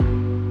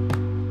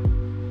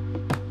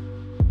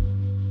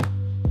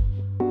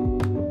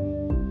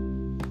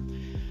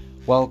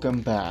Welcome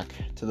back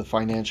to the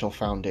Financial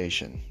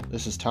Foundation.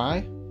 This is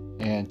Ty,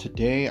 and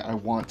today I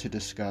want to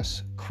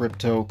discuss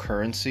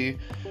cryptocurrency.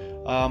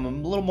 I'm a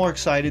little more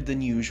excited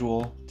than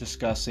usual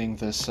discussing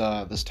this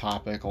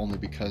topic, only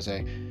because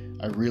I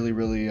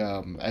really,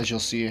 as you'll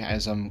see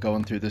as I'm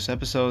going through this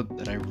episode,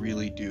 that I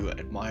really do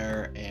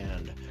admire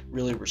and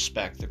really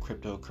respect the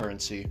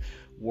cryptocurrency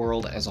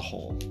world as a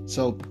whole.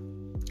 So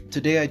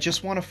today I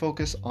just want to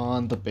focus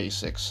on the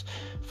basics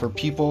for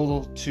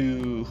people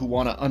who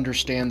want to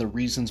understand the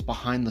reasons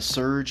behind the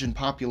surge in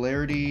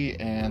popularity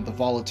and the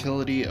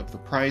volatility of the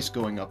price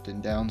going up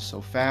and down so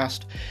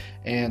fast,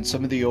 and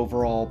some of the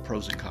overall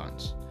pros and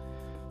cons.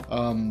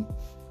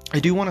 I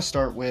do want to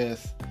start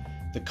with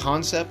the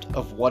concept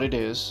of what it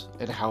is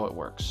and how it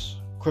works.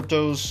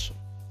 Cryptos,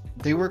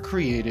 they were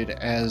created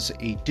as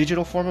a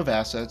digital form of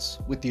assets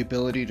with the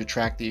ability to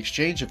track the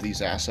exchange of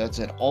these assets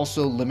and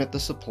also limit the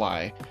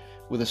supply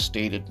with a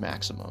stated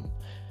maximum.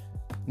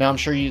 Now, I'm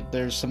sure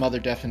there's some other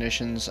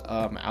definitions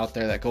out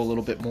there that go a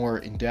little bit more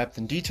in depth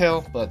and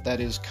detail, but that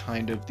is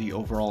kind of the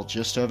overall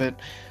gist of it.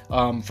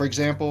 For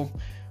example,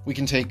 we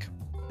can take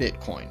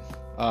Bitcoin,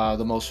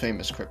 the most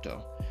famous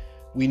crypto.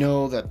 We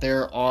know that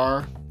there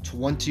are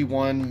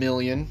 21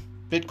 million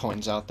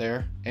Bitcoins out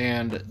there,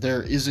 and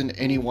there isn't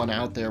anyone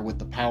out there with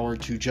the power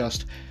to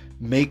just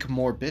make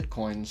more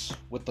Bitcoins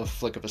with the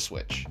flick of a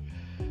switch.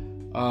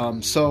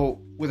 So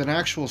with an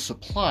actual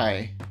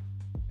supply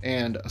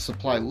and a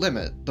supply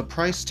limit, the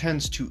price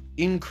tends to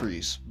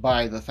increase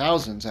by the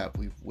thousands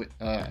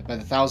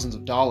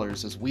of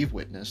dollars, as we've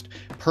witnessed,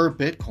 per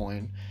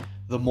Bitcoin,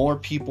 the more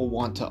people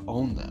want to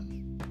own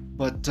them.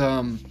 But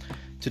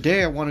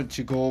today I wanted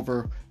to go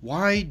over,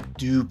 why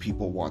do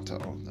people want to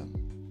own them?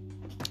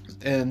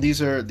 And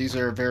these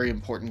are very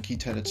important key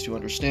tenets to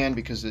understand,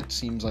 because it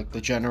seems like the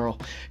general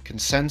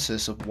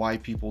consensus of why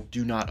people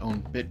do not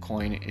own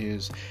Bitcoin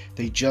is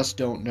they just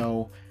don't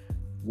know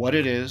what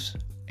it is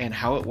and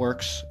how it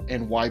works,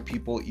 and why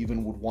people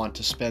even would want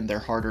to spend their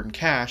hard-earned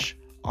cash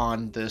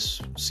on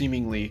this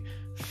seemingly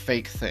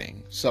fake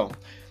thing. So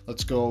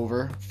let's go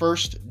over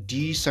first,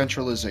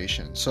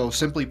 decentralization. So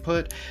simply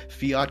put,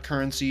 fiat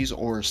currencies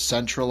or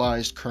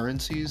centralized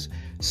currencies,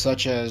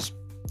 such as,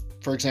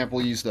 for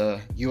example, use the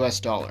US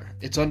dollar.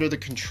 It's under the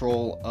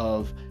control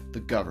of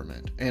the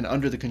government. And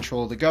under the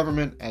control of the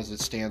government, as it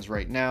stands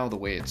right now, the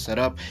way it's set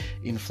up,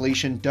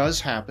 inflation does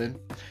happen,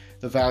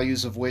 the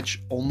values of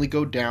which only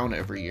go down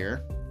every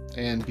year.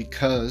 And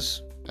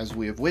because, as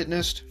we have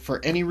witnessed, for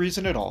any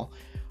reason at all,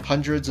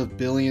 hundreds of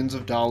billions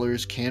of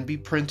dollars can be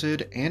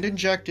printed and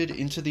injected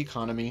into the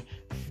economy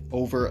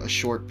over a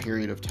short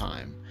period of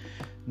time.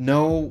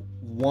 No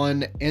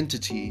one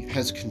entity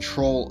has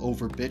control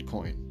over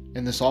Bitcoin,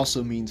 and this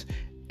also means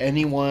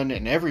anyone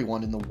and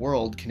everyone in the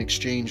world can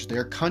exchange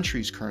their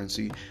country's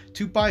currency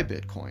to buy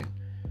Bitcoin.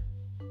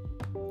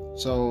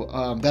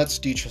 So that's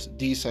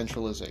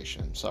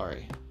decentralization.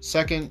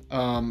 Second,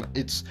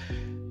 it's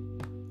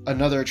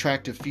another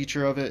attractive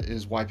feature of it,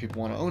 is why people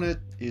want to own it,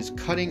 is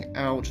cutting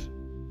out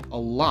a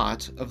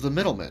lot of the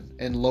middlemen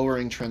and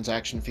lowering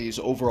transaction fees,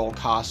 overall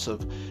costs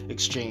of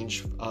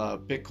exchange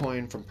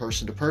Bitcoin from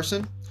person to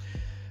person.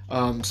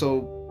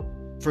 So,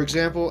 for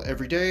example,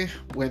 every day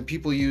when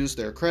people use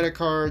their credit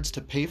cards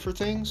to pay for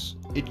things,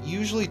 it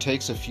usually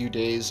takes a few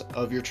days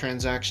of your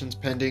transactions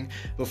pending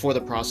before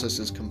the process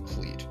is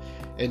complete.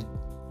 And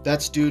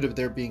that's due to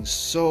there being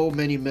so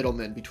many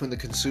middlemen between the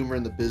consumer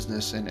and the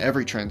business in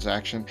every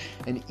transaction,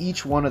 and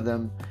each one of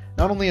them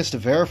not only has to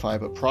verify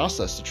but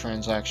process the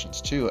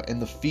transactions too,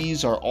 and the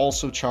fees are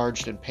also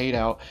charged and paid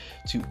out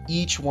to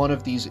each one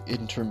of these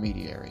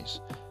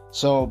intermediaries.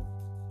 So,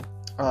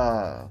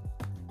 for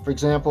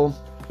example,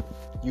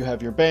 you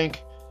have your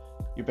bank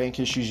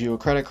issues you a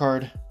credit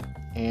card,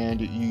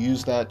 and you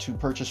use that to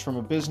purchase from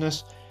a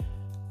business.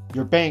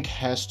 Your bank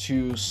has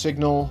to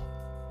signal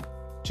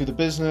to the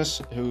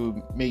business,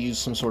 who may use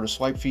some sort of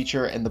swipe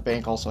feature, and the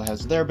bank also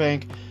has their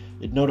bank.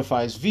 It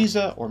notifies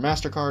Visa or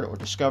MasterCard or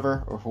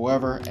Discover or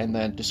whoever, and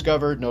then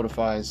Discover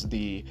notifies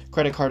the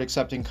credit card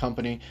accepting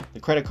company. The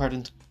credit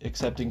card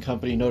accepting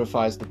company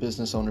notifies the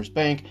business owner's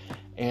bank,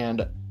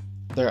 and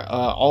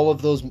all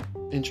of those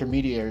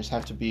intermediaries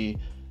have to be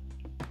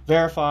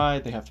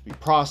verified, they have to be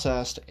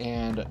processed,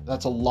 and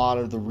that's a lot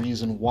of the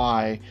reason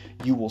why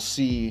you will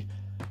see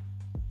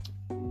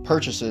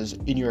purchases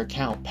in your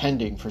account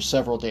pending for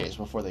several days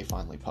before they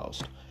finally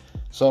post.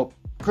 So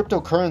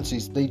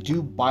cryptocurrencies, they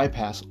do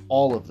bypass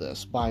all of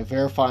this by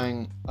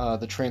verifying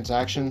the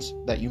transactions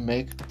that you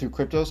make through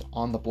cryptos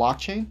on the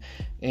blockchain,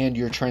 and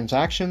your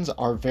transactions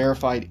are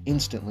verified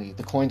instantly.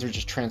 The coins are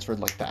just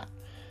transferred like that.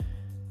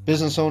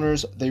 Business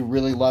owners, they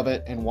really love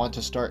it and want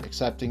to start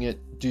accepting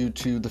it due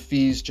to the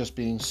fees just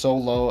being so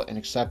low, and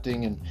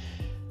accepting and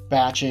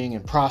batching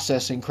and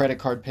processing credit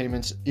card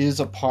payments is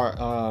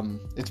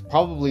it's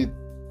probably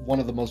one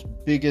of the most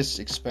biggest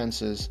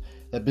expenses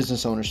that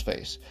business owners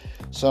face.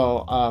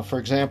 So, for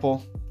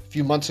example,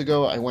 few months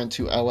ago, I went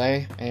to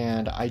LA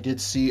and I did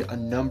see a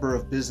number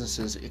of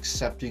businesses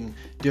accepting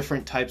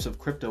different types of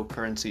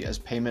cryptocurrency as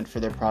payment for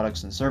their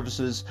products and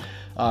services.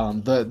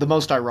 The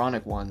most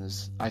ironic one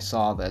is I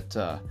saw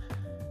that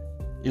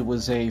it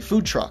was a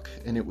food truck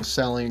and it was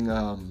selling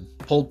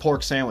pulled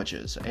pork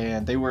sandwiches,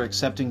 and they were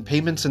accepting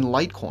payments in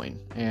Litecoin,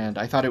 and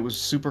I thought it was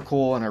super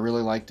cool and I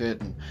really liked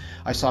it. And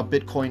I saw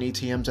Bitcoin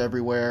ATMs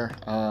everywhere,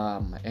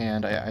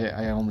 and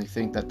I only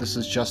think that this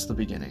is just the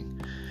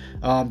beginning.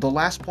 The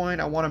last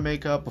point I want to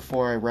make up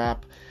before I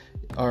wrap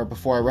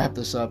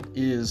this up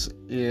is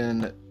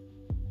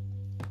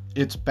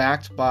it's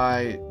backed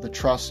by the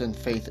trust and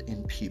faith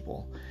in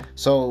people.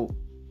 So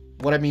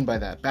what I mean by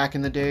that, back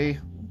in the day,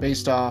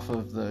 based off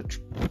of the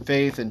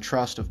faith and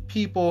trust of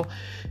people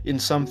in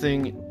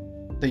something,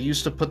 they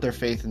used to put their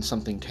faith in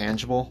something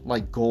tangible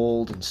like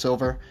gold and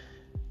silver,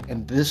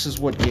 and this is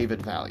what gave it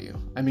value.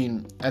 I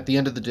mean, at the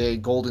end of the day,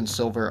 gold and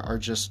silver are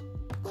just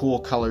cool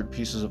colored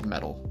pieces of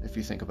metal, if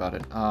you think about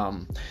it.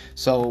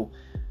 So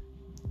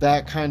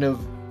that kind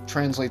of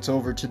translates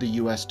over to the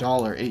US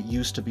dollar. It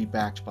used to be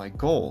backed by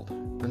gold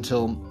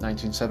until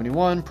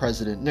 1971.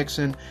 President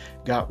Nixon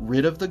got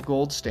rid of the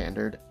gold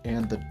standard,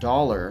 and the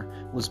dollar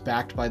was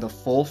backed by the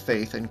full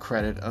faith and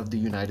credit of the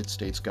United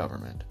States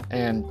government.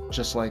 And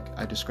just like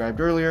I described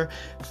earlier,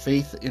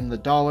 faith in the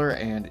dollar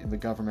and in the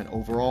government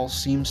overall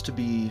seems to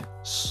be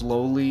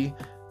slowly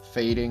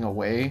fading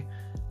away,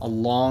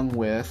 along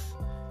with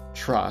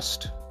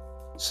trust,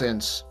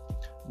 since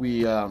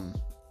we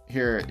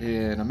here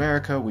in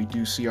America, we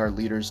do see our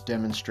leaders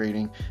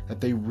demonstrating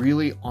that they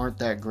really aren't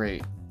that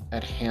great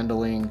at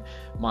handling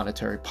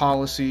monetary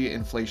policy.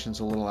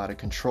 Inflation's a little out of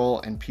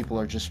control, and people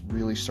are just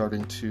really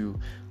starting to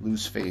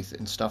lose faith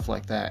in stuff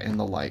like that and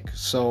the like.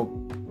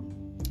 So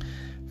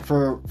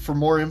for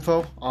more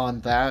info on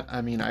that,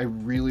 I mean, I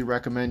really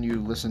recommend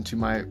you listen to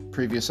my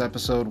previous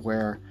episode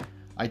where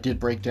I did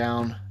break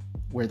down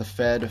where the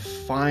Fed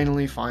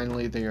finally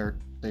they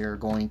are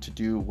going to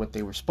do what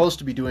they were supposed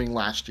to be doing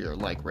last year,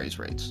 like raise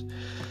rates.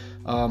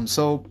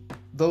 So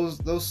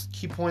those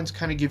key points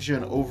kind of gives you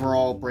an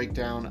overall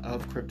breakdown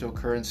of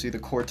cryptocurrency, the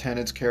core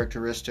tenets,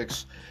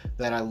 characteristics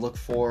that I look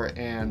for,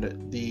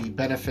 and the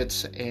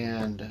benefits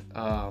and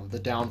the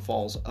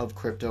downfalls of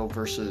crypto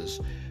versus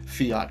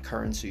fiat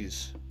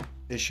currencies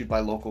issued by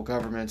local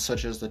governments,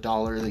 such as the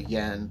dollar, the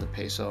yen, the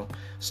peso,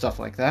 stuff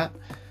like that.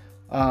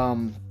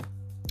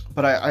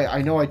 But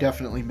I know I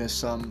definitely missed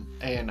some,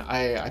 and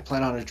I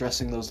plan on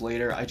addressing those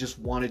later. I just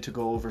wanted to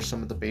go over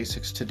some of the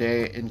basics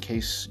today in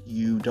case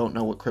you don't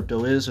know what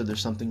crypto is, or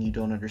there's something you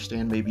don't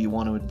understand. Maybe you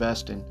want to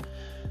invest and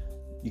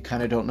you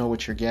kind of don't know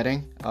what you're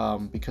getting,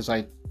 because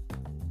I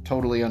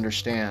totally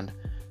understand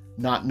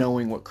not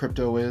knowing what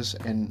crypto is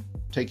and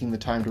taking the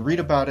time to read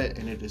about it,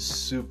 and it is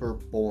super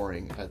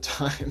boring at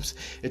times.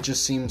 It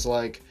just seems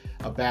like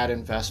a bad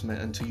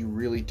investment until you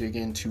really dig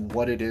into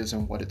what it is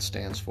and what it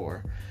stands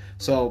for.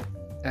 So,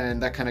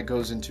 and that kind of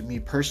goes into me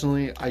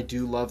personally. I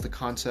do love the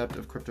concept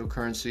of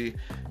cryptocurrency,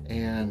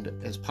 and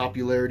as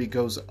popularity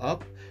goes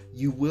up,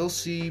 you will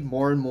see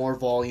more and more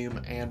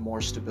volume and more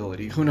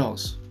stability. Who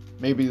knows?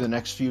 Maybe the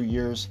next few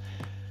years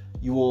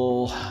you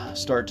will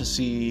start to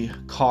see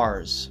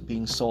cars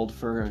being sold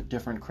for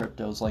different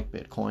cryptos like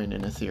Bitcoin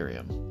and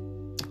Ethereum.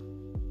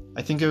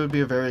 I think it would be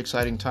a very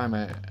exciting time.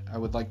 I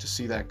would like to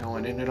see that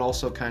going, and it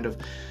also kind of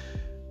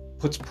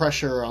puts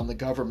pressure on the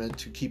government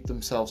to keep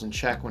themselves in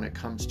check when it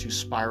comes to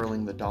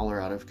spiraling the dollar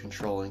out of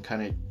control, and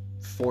kind of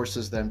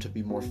forces them to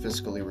be more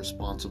fiscally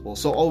responsible.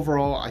 So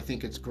overall, I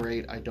think it's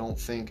great. I don't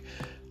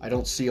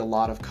see a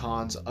lot of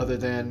cons other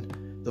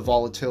than the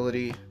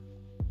volatility.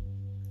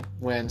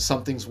 When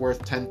something's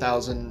worth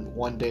 $10,000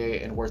 one day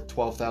and worth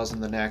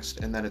 $12,000 the next,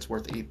 and then it's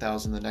worth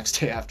 $8,000 the next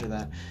day after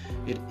that,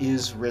 it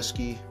is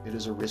risky. It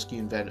is a risky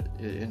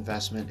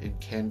investment. It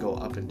can go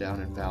up and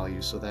down in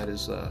value. So that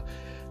is the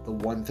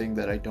one thing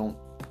that I don't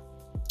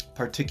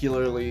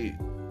particularly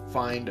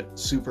find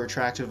super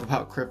attractive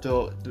about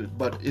crypto,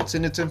 but it's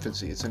in its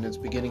infancy. It's in its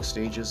beginning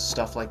stages.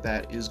 Stuff like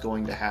that is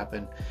going to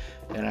happen,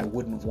 and I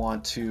wouldn't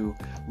want to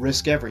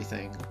risk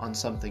everything on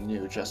something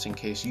new just in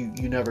case.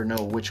 You never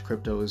know which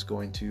crypto is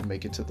going to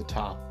make it to the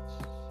top.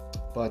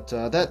 But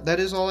that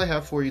is all I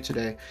have for you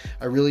today.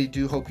 I really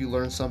do hope you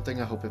learned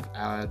something. I hope it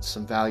adds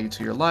some value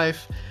to your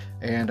life,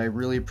 and I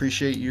really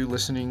appreciate you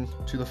listening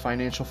to the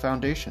Financial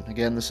Foundation.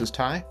 Again, this is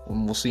Ty,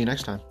 and we'll see you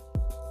next time.